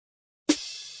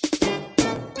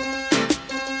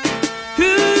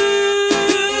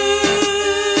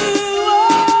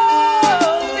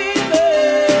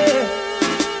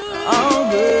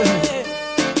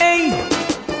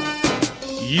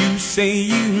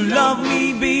love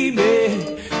me,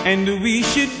 baby, and we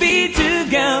should be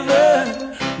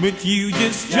together. But you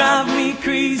just drive me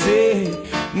crazy.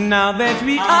 Now that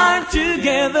we are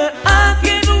together, I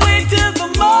can't wait till the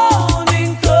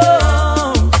morning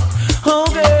comes. Oh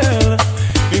girl,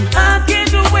 and I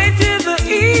can't wait till the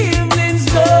evening's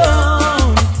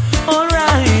done.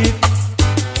 Alright,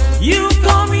 you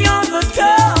call me on the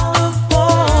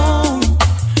telephone.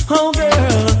 Oh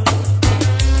girl,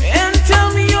 and tell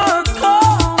me you're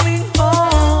coming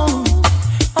home.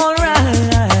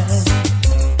 Alright,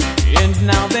 and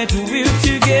now that we're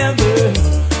together,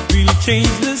 we'll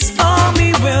change the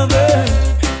stormy weather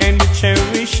and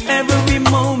cherish every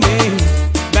moment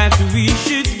that we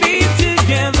should be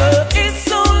together. It's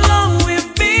so long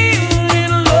we've been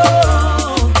in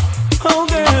love. Oh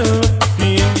girl,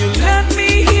 and you left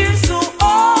me here so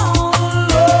all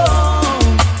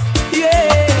alone.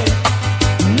 Yeah,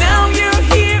 now you're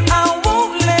here, I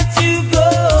won't let you go.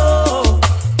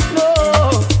 No,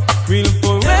 we'll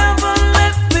forever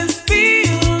let this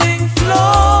feeling flow.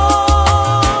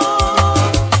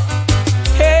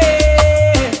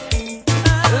 Hey,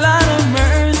 Lord of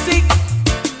mercy,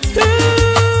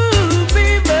 ooh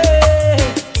baby,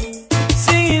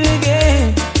 sing it again.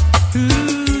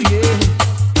 Ooh yeah,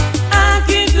 I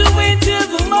can't wait till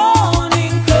the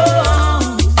morning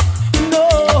comes. No,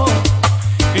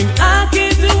 and I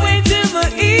can't wait till the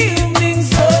evening's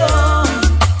done.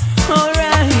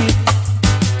 Alright,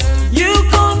 you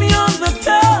call me on the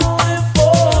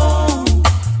telephone.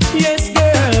 Yes,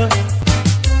 girl.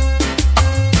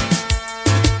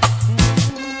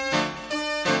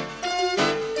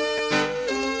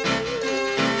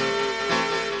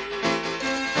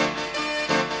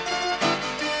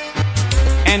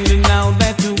 And now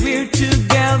that we're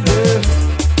together,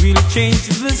 we'll change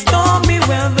the stormy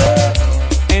weather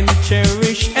and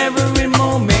cherish every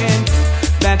moment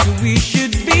that we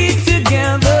should be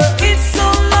together. It's so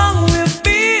long we've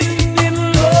been in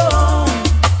love.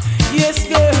 Yes,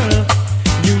 girl,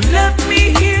 you left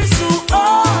me here so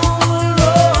all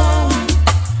alone.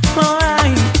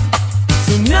 Alright,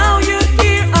 so now you're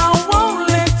here, I won't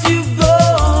let you go.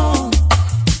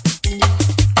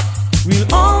 We'll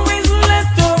always let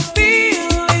our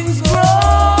feelings grow.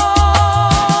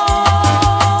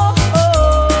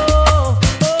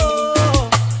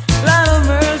 Lot of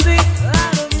mercy,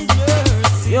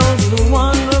 you're the one.